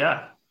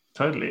 Yeah.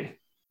 Totally.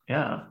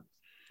 Yeah.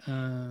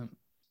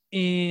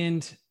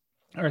 And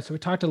all right, so we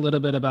talked a little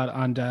bit about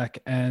On Deck,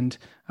 and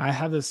I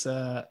have this,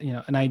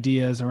 an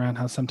ideas around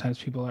how sometimes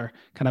people are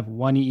kind of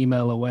one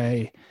email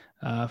away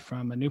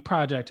from a new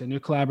project, a new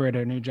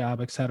collaborator, a new job,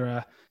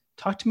 etc.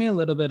 Talk to me a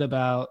little bit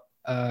about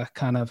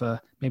kind of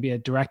maybe a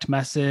direct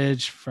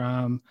message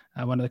from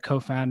one of the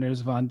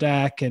co-founders of On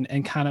Deck,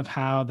 and kind of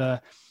how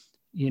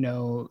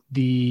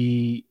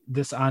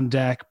this On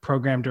Deck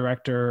program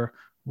director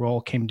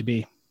role came to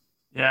be.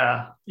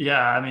 Yeah.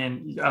 I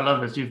mean, I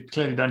love it. You've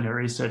clearly done your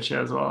research here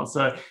as well.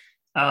 So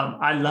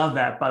I love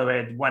that, by the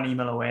way, one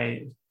email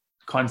away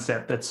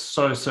concept. That's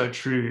so, so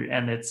true.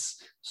 And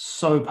it's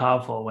so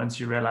powerful once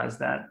you realize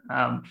that.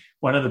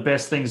 One of the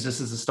best things,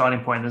 just as a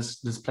starting point,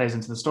 this plays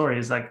into the story,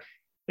 is like,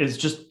 is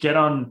just get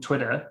on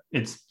Twitter.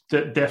 It's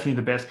definitely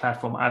the best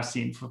platform I've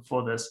seen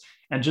for this,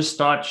 and just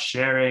start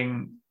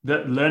sharing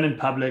learn in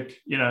public,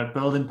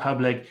 build in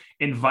public,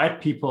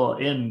 invite people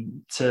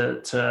in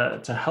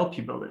to help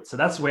you build it. So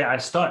that's where I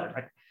started.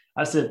 Like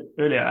I said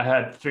earlier, I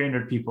had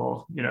 300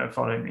 people,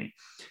 following me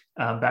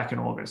back in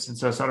August. And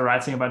so I started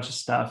writing a bunch of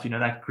stuff,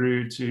 that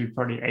grew to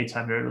probably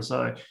 800 or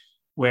so,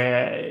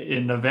 where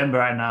in November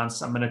I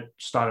announced I'm going to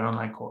start an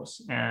online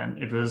course, and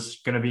it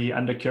was going to be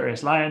under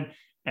Curious Lion.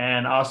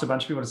 And I asked a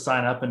bunch of people to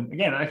sign up. And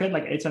again, I had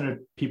like 800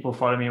 people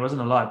follow me. It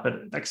wasn't a lot, but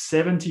like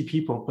 70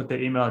 people put their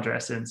email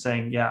address in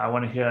saying, yeah, I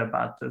want to hear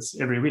about this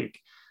every week.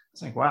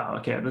 It's like, wow,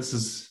 okay,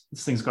 this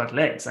thing's got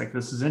legs. Like,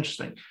 this is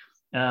interesting.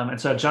 And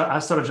so I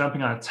started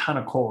jumping on a ton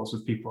of calls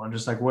with people and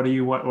just like, what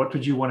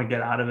would you want to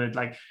get out of it?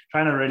 Like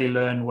trying to really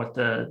learn what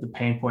the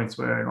pain points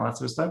were and all that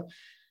sort of stuff.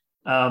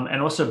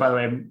 And also, by the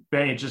way,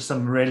 made just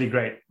some really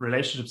great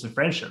relationships and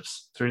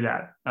friendships through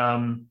that.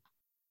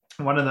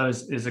 One of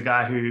those is a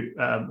guy who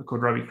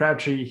called Robbie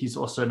Crabtree. He's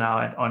also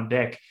now On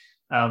Deck.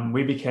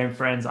 We became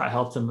friends. I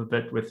helped him a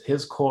bit with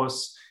his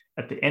course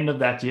at the end of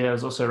that year. It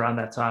was also around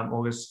that time,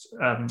 August,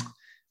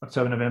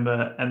 October,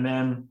 November. And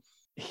then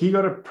he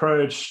got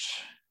approached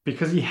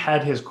because he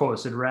had his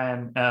course. It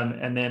ran.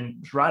 And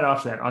then right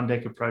after that, On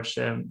Deck approached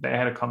him. They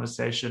had a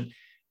conversation.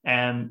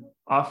 And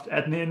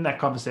in that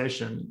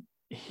conversation,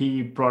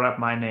 he brought up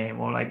my name,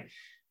 or like,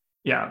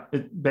 yeah,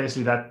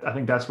 basically that, I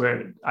think that's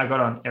where I got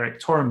on Eric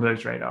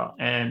Torenberg's radar.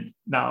 And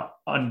now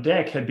On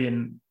Deck had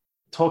been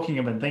talking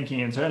and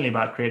thinking internally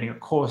about creating a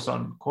course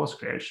on course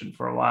creation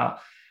for a while.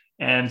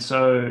 And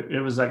so it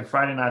was like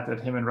Friday night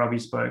that him and Robbie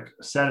spoke.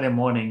 Saturday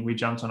morning, we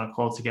jumped on a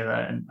call together.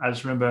 And I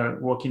just remember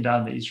walking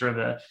down the East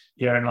River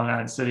here in Long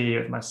Island City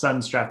with my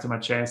son strapped to my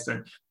chest,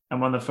 and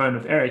I'm on the phone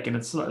with Eric, and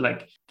it's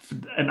like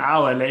an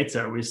hour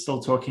later, we're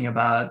still talking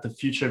about the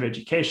future of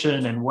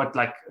education and what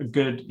like a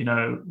good,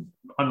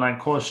 online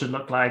course should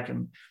look like.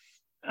 And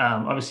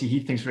obviously he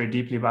thinks very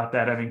deeply about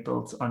that, having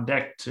built On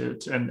Deck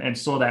and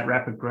saw that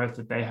rapid growth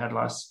that they had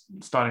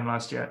starting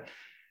last year.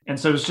 And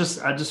so it was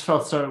just, I just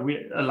felt so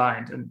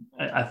aligned. And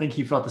I think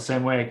he felt the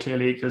same way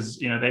clearly, because,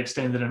 they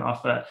extended an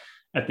offer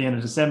at the end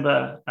of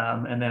December.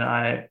 And then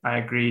I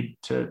agreed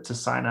to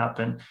sign up,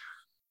 and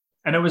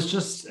it was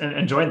just,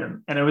 and join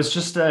them. And it was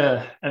just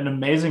an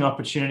amazing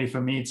opportunity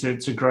for me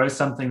to grow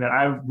something that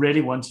I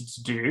really wanted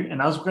to do.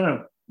 And I was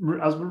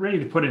ready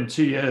to put in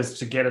 2 years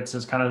to get it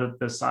to kind of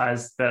the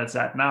size that it's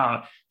at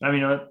now. I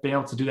mean, being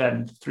able to do that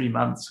in 3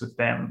 months with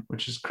them,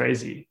 which is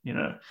crazy,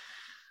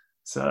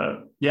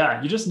 So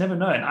yeah, you just never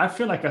know. And I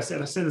feel like I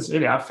said this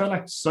earlier, I felt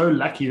like so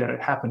lucky that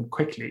it happened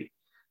quickly,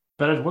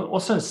 but it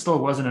also still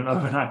wasn't an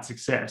overnight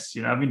success.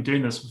 I've been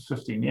doing this for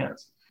 15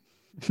 years.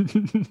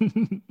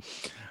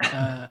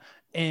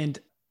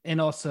 And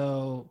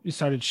also you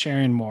started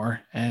sharing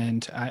more,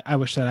 and I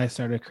wish that I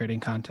started creating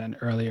content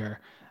earlier.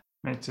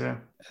 Me too.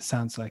 It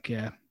sounds like,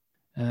 yeah.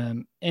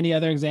 Any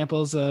other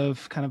examples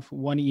of kind of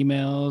one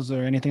emails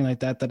or anything like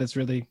that has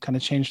really kind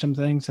of changed some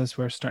things as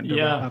we're starting to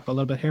wrap up a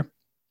little bit here?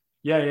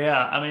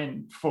 Yeah. I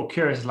mean, for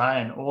Curious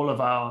Lion, all of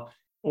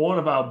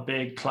our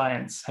big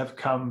clients have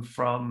come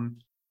from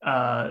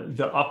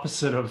the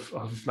opposite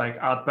of like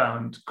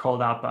outbound,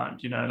 cold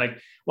outbound,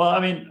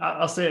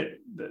 I'll say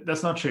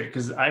that's not true,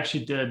 because I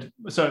actually did.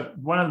 So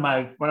one of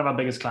our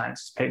biggest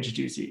clients is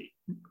PagerDuty.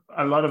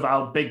 A lot of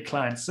our big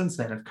clients since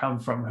then have come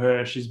from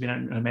her. She's been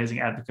an amazing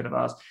advocate of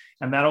ours.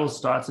 And that all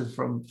started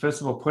from, first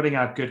of all, putting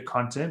out good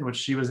content, which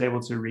she was able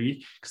to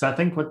read. Because I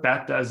think what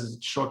that does is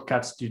it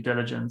shortcuts due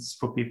diligence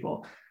for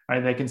people,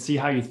 right? They can see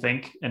how you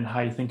think and how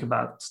you think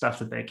about stuff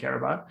that they care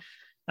about.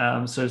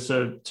 So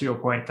to your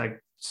point,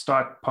 like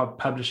start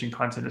publishing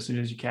content as soon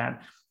as you can.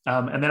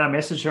 And then I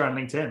messaged her on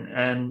LinkedIn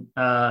and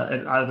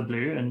out of the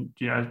blue, and,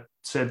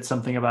 said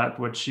something about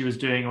what she was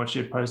doing, what she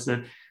had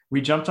posted. We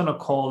jumped on a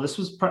call. This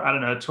was,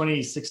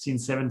 2016,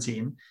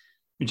 17.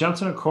 We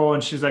jumped on a call,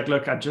 and she's like,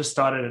 look, I just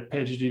started at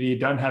PagerDuty,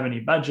 don't have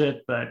any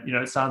budget, but,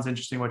 it sounds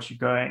interesting what you're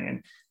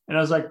going. And I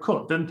was like,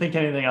 cool. Didn't think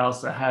anything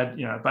else. I had,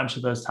 a bunch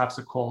of those types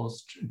of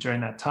calls during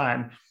that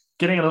time,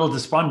 getting a little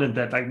despondent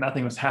that like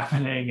nothing was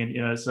happening.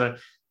 And, so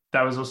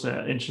that was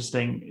also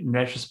interesting in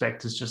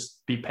retrospect, is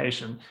just be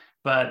patient.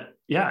 But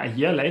yeah, a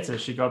year later,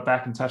 she got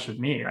back in touch with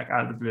me, like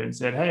out of the blue, and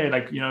said, hey,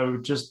 like,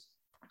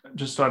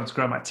 just started to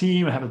grow my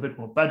team. I have a bit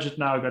more budget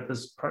now. I got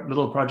this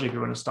little project we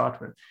want to start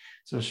with.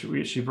 So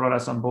she brought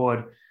us on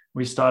board.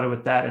 We started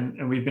with that,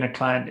 and we've been a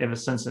client ever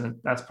since. And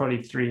that's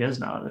probably 3 years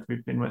now that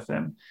we've been with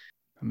them.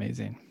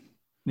 Amazing.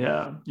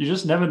 Yeah. You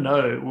just never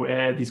know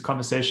where these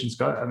conversations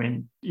go. I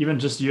mean, even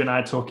just you and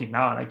I talking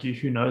now, like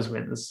who knows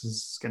where this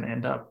is going to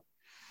end up.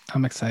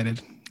 I'm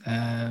excited.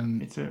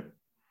 Me too.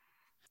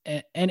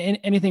 And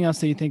anything else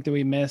that you think that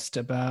we missed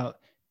about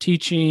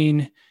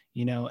teaching,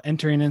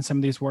 entering in some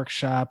of these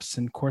workshops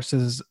and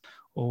courses,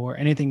 or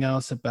anything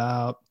else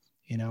about,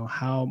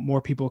 how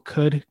more people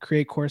could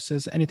create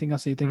courses? Anything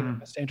else that you think we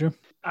missed, Andrew?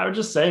 I would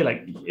just say,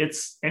 like,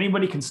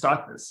 anybody can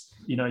start this.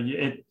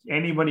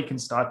 Anybody can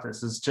start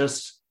this. It's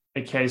just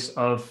a case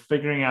of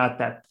figuring out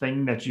that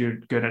thing that you're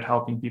good at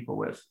helping people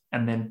with,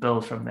 and then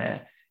build from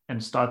there.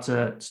 and start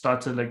to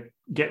like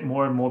get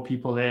more and more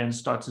people there, and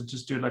start to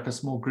just do like a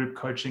small group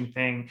coaching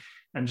thing,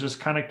 and just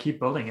kind of keep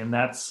building. And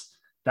that's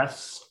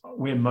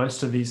where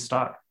most of these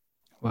start.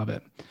 Love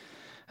it.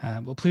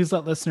 Well, please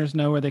let listeners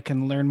know where they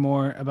can learn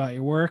more about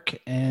your work,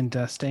 and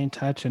stay in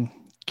touch and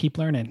keep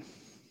learning.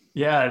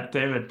 Yeah,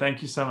 David,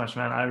 thank you so much,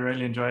 man. I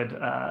really enjoyed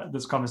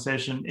this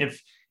conversation.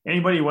 If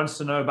anybody wants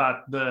to know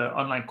about the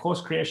online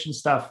course creation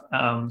stuff,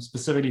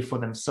 specifically for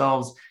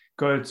themselves,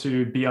 go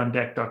to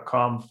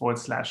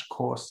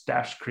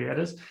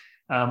beondeck.com/course-creators,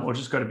 or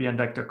just go to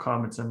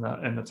beondeck.com. It's in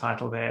the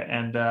title there.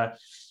 And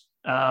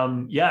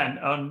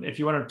if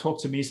you want to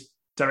talk to me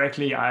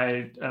directly,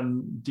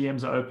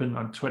 DMs are open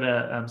on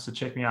Twitter, so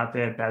check me out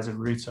there,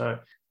 Bazzaruto.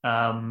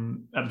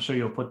 I'm sure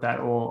you'll put that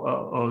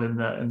all in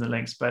the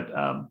links, but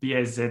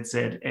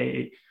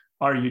BAZZARUTO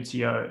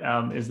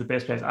is the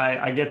best place.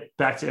 I get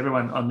back to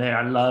everyone on there.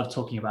 I love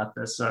talking about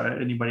this, so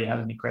anybody have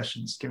any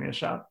questions, give me a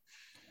shout.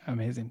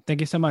 Amazing.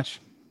 Thank you so much.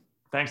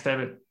 Thanks,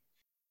 David.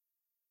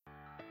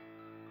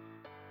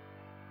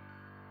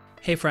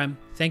 Hey friend,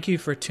 thank you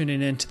for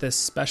tuning in to this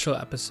special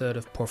episode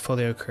of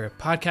Portfolio Career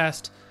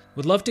Podcast.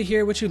 Would love to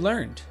hear what you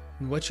learned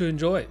and what you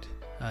enjoyed.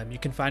 You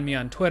can find me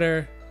on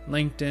Twitter,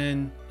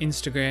 LinkedIn,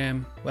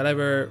 Instagram,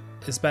 whatever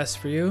is best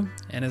for you.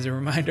 And as a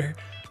reminder,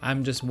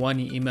 I'm just one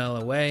email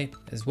away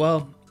as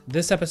well.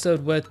 This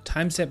episode with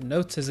timestamp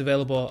notes is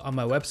available on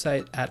my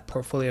website at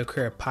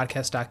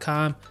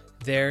portfoliocareerpodcast.com.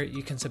 There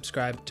you can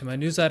subscribe to my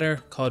newsletter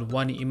called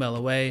One Email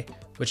Away,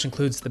 which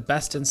includes the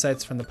best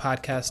insights from the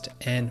podcast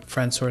and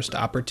friend-sourced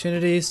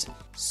opportunities.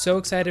 So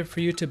excited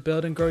for you to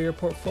build and grow your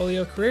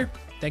portfolio career.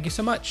 Thank you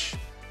so much.